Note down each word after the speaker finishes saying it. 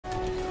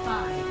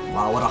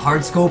Wow, what a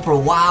hard scoper.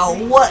 Wow,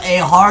 what a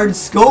hard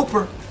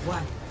scoper.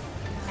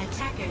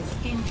 Attackers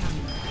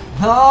incoming.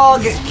 Oh,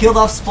 get killed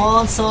off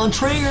spawn, son.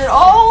 Triggered.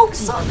 Oh,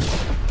 son.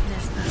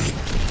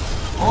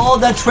 Oh,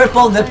 the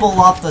triple nipple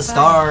off the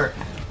start.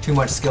 Too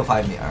much skill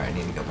 5 me. Alright, I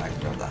need to go back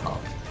and grab that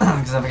help.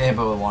 Because if I get hit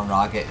with one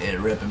rocket, it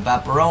ripping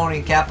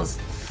pepperoni, Kappas.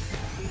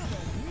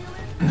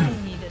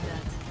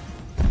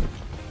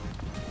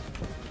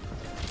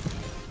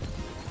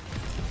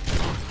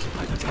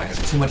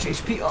 Too much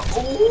HP.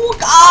 Oh,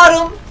 got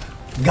him!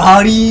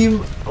 Got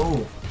him!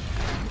 Oh.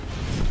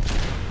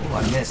 Oh,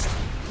 I missed.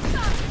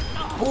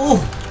 Oh!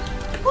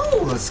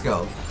 Oh, let's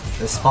go.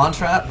 The spawn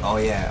trap? Oh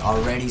yeah,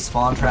 already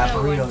spawn trap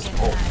burritos.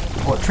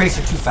 Oh,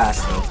 Tracer too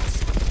fast though.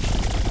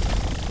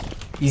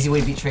 Easy way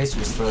to beat Tracer,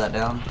 just throw that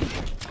down.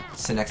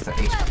 Sit next to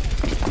H.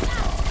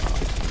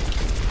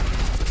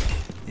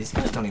 These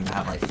guys don't even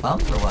have like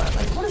thumbs or what?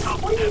 Like, what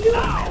are you doing,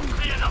 man?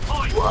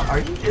 What are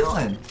you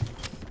doing?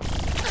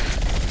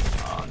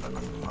 Oh, no.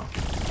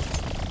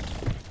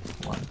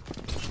 One.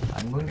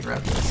 I'm going to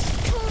grab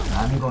this.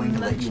 I'm going to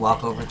let you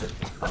walk over to...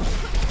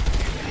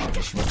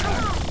 Oh, she went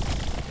back.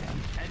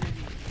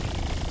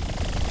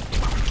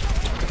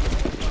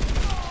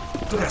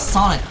 Look at that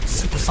Sonic,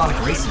 supersonic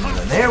racing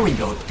move. There we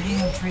go.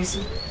 Damn,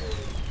 Tracer.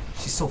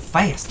 She's so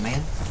fast,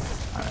 man.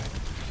 Alright.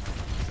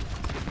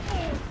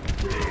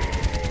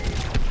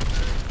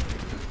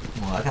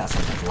 Well, I got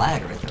some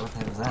lag right there. What the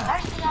heck was that?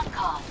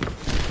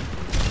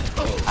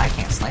 I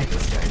can't snipe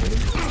this guy, dude.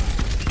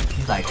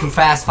 He's like, too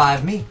fast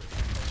 5 me.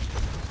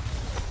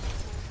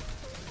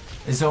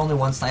 Is there only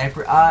one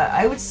sniper?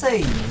 I would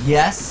say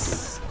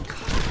yes.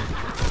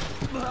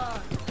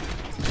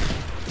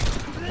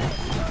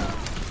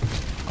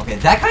 Okay,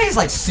 that guy is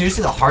like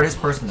seriously the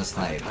hardest person to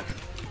snipe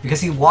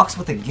because he walks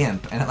with a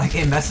gimp and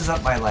it messes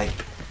up my like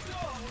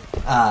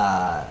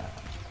I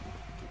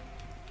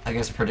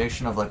guess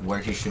prediction of like where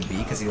he should be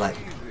because he like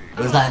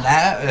was like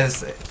that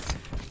is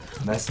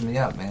messing me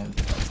up, man.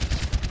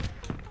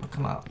 Oh,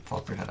 come out,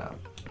 pop your head out.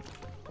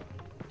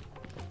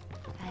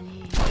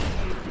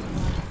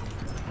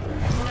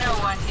 No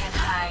one can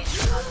hide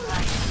from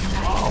my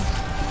sight. Oh.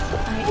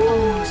 I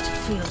almost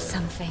feel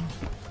something.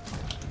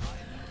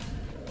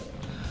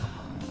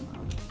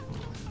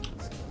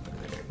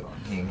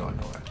 He ain't going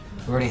nowhere.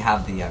 We already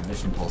have the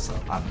vision pulse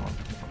up. I don't know,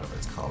 whatever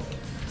it's called.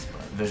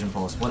 Vision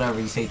pulse. Whatever.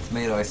 You say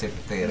tomato, I say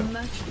potato.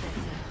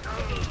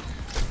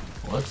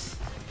 Whoops.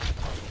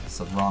 That's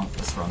the wrong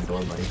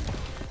door, buddy.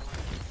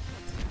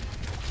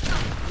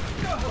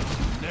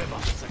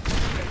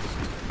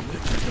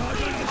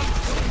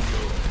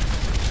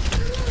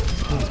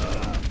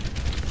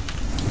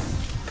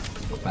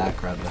 Go back,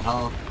 grab the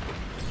health.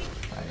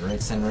 Right,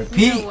 rinse and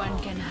repeat. No one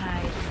can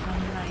hide from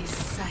my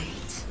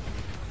sight.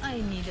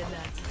 I needed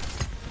that.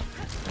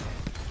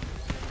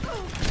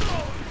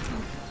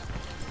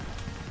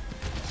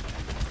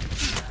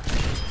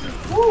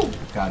 Woo!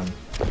 Got him.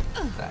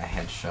 That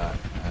headshot.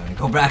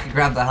 Go back and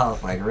grab the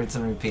health, like rinse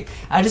and repeat.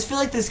 I just feel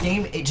like this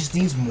game, it just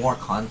needs more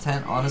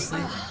content,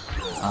 honestly.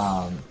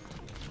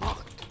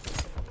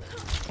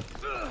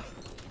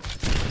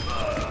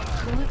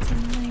 What's in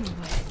my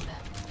web?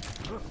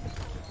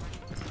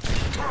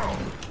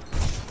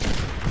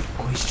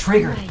 Oh, he's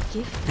triggered.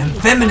 Them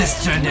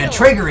feminists are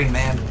triggering,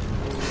 man.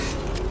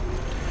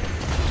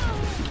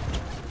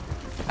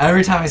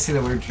 Every time I see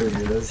the word trigger,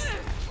 that's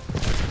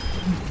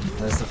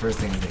the first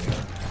thing I think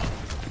of.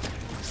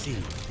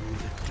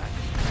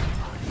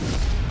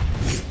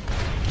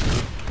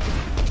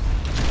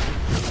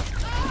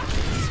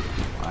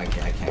 Oh, I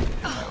can't get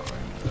hit that over.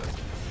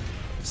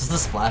 It's just the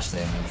splash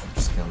damage, which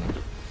just killing me.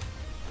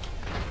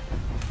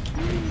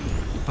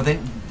 But then,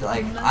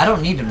 like, I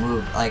don't need to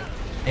move. Like,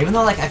 even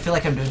though, like, I feel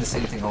like I'm doing the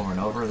same thing over and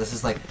over, this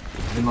is, like,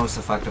 the most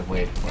effective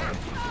way to play.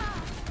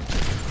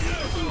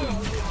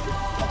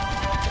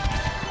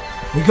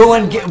 We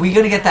gonna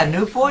get that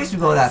nuke, boys? We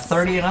go with that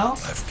 30 and 0?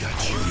 I've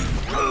got you.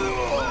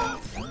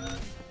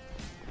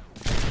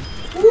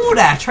 Ooh,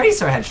 that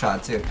Tracer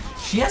headshot too.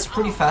 She has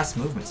pretty fast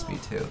movement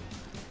speed too.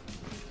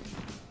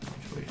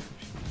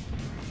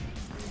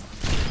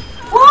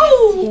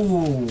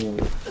 Whoa!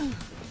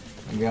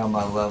 I got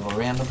my level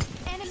random.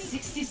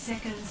 60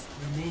 seconds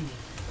remaining.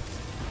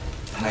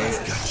 Nice.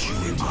 I've got you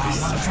in my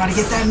I'm trying to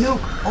get that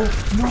nuke. Oh,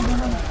 no.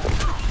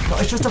 No,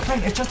 it's just a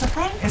prank. It's just a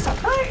prank. It's a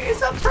prank.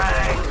 It's a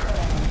prank.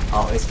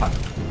 Oh, it's fine.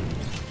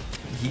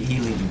 He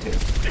leaving too.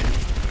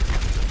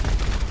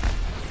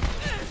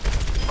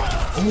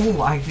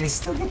 Oh, I can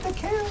still get the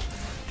kill.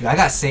 Dude, I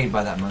got saved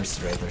by that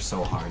Mercy right there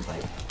so hard.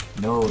 Like,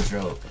 no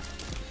joke.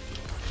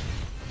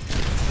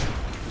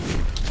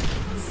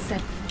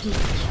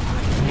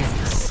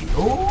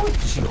 Oh,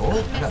 she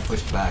ult? I got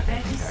pushed back, I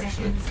think,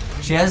 actually.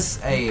 She has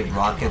a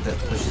rocket that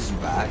pushes you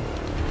back.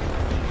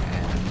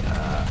 And,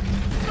 yeah.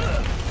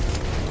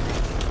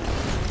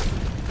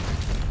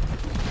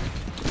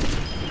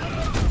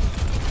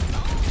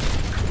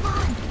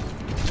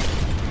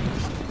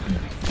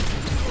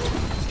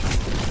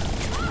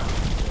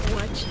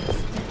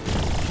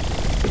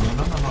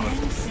 No.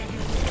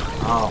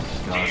 Oh,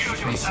 gosh,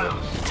 Tracer.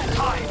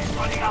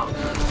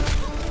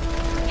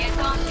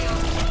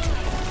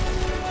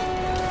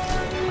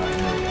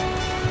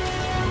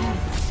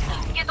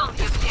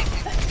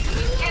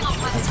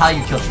 how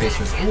you kill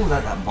tracers. Ooh,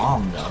 that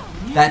bomb though.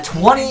 That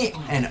 20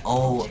 and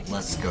 0,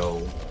 let's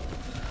go.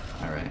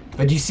 Alright.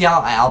 But do you see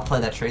how I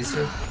outplay that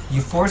tracer?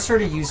 You force her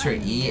to use her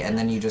E and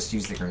then you just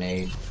use the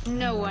grenade.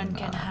 No one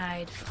can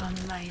hide from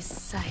my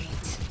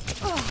sight.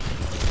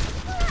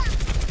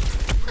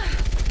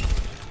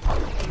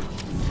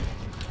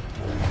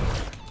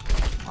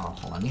 Oh,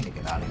 hold on, I need to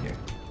get out of here.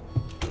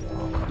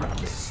 Oh crap,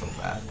 this is so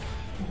bad.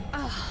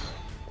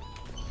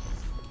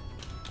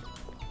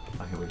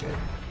 Okay, we're good.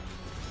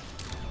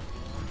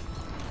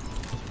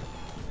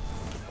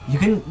 You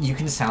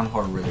can sound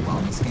hard really well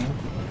in this game.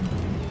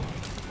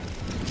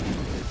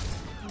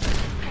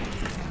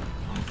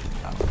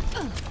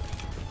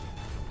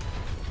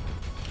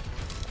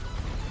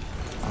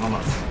 I don't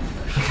know.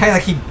 The guy,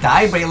 like, he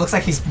died, but he looks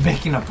like he's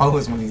making a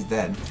pose when he's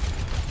dead.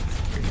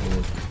 Pretty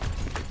weird.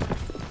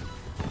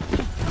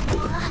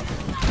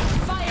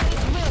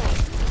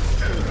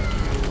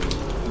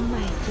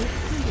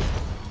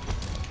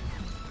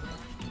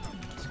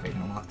 This guy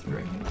gonna walk through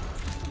right here.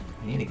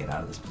 I need to get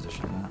out of this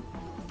position now.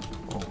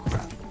 Oh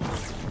crap. Yeah,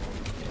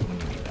 we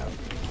need to get out.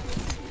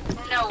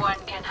 No one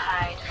can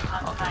hide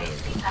from my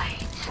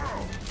sight.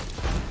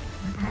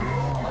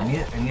 I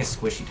need a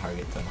squishy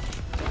target though.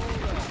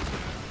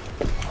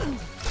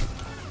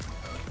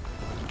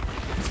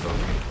 Let's go.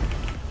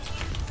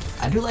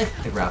 I do like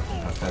the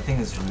grappling hook. That thing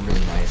is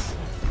really nice.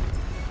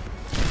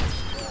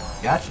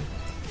 Gotcha.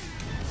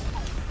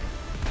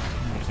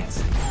 I can't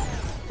see.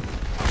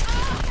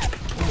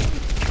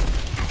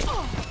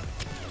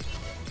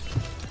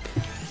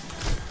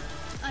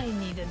 I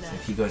need a So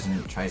if he goes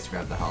and tries to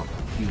grab the help,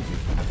 he would do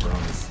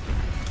pepperonis.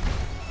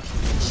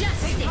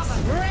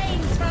 Justice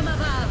reigns from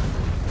above.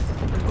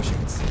 I wish I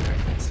could see her. I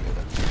can't see her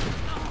though.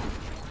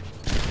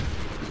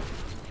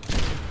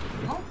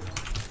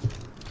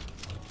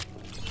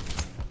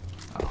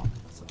 Oh,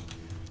 so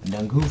I'm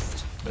done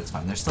goofed, but it's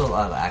fine. There's still a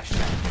lot of action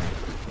down here.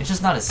 It's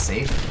just not as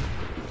safe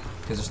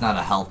because there's not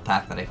a health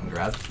pack that I can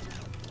grab.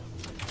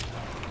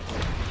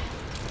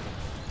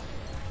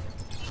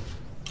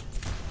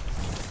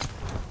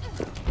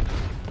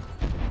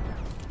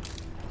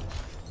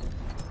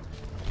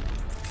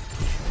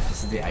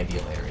 This is the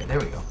ideal area. There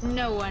we go.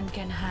 No one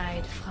can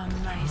hide from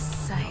my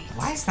sight.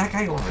 Why is that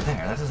guy over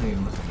there? That doesn't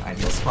even look like an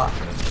ideal spot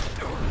for him.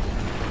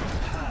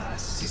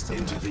 Pass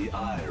into the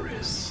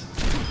iris.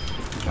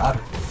 Got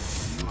it.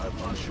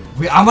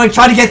 I'm gonna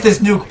try to get this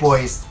nuke,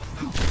 boys.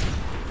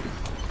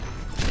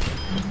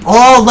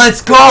 Oh,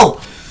 let's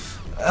go!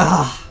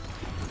 Ugh.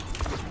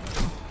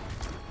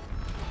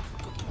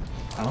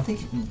 I don't think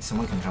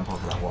someone can jump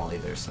over that wall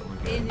either, so we're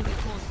good.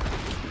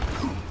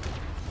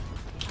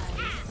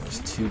 There's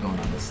two going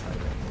on this side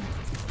right here.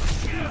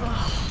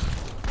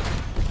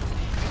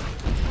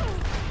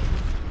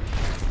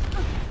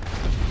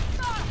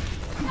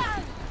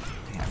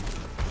 Damn.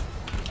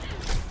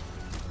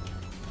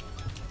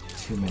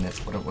 2 minutes.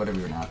 What are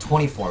we now?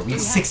 24. We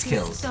have 6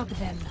 kills. Stop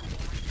them.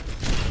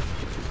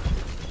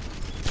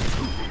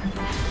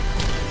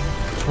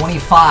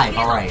 25.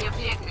 All right.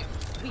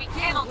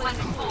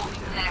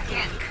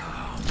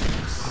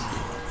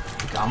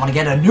 I'm gonna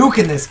get a nuke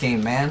in this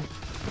game, man.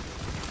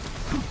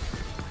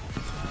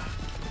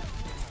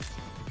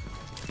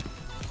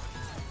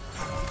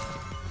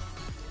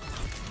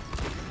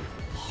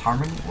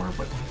 Harmony orb?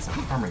 What the heck's a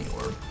harmony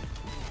orb?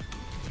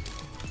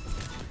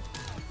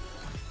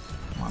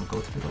 Come on, go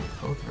through.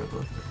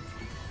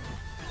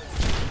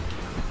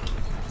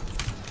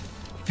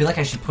 I feel like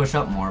I should push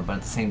up more, but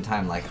at the same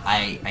time, like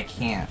I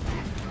can't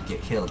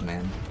get killed,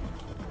 man.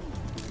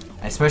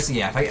 Especially,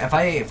 yeah,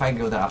 if I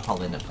go there, I'll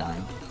probably end up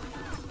dying.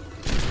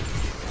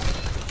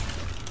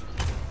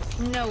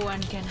 No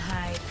one can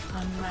hide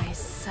from my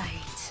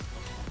sight.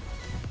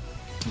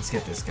 Let's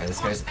get this guy. This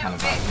guy's kind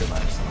of out here by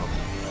himself.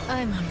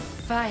 I'm on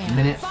fire.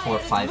 Minute for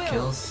 5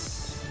 kills.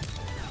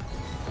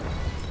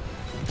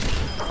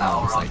 That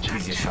one was like the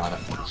easiest shot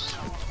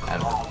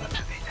at all.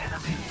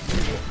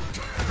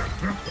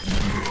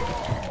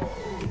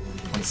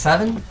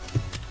 27.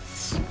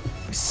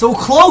 So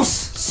close!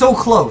 So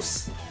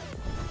close!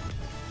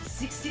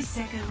 60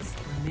 seconds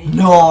remaining.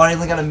 No, I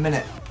only got a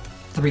minute.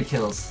 3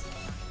 kills.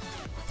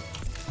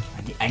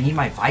 I need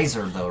my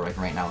visor though, like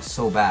right now,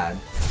 so bad.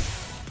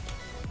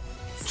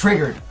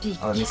 Triggered!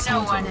 Oh, let me see No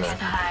what's one over can there.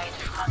 hide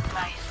from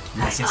my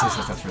Yes,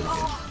 that's really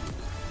good.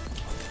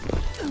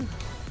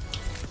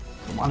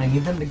 Come on, I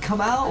need them to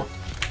come out!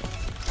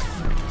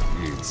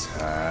 It's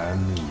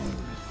time.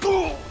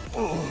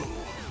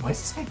 What is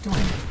this guy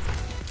doing?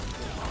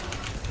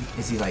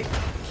 Is he like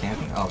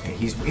camping? Oh, okay,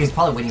 he's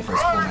probably waiting for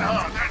his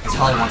cooldown. He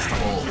probably wants to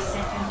ult.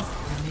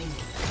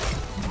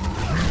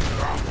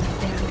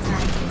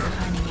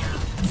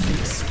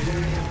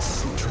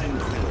 Experience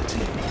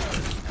tranquility.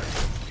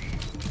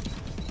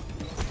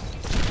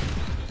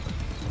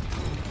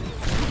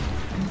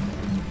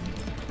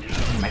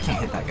 I can't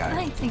hit that guy.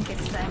 I think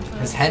it's time for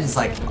His head's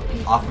like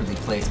awkwardly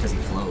placed because he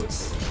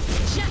floats.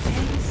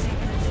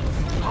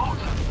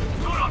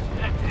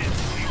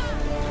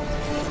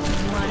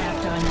 one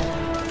after another.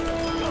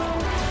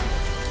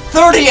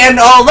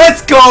 30-0.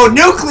 Let's go.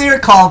 Nuclear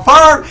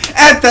confirmed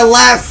at the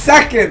last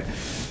second.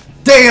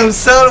 Damn,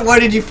 son. Where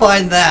did you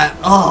find that?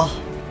 Oh.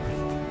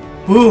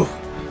 Woo.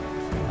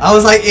 I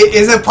was like,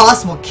 is it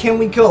possible? Can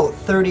we go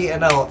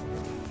 30-0?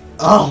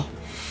 Oh.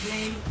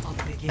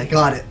 I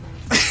got it.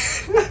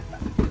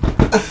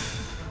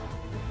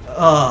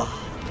 Oh.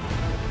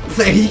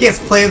 So he gets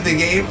play of the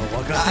game.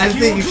 I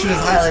think you should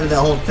have highlighted that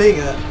whole thing.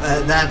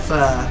 That's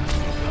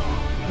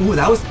ooh,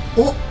 that was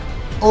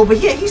oh, but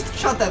yeah, he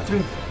shot that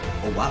through.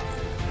 Oh wow,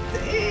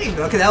 dang.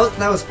 Okay,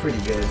 that was pretty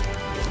good.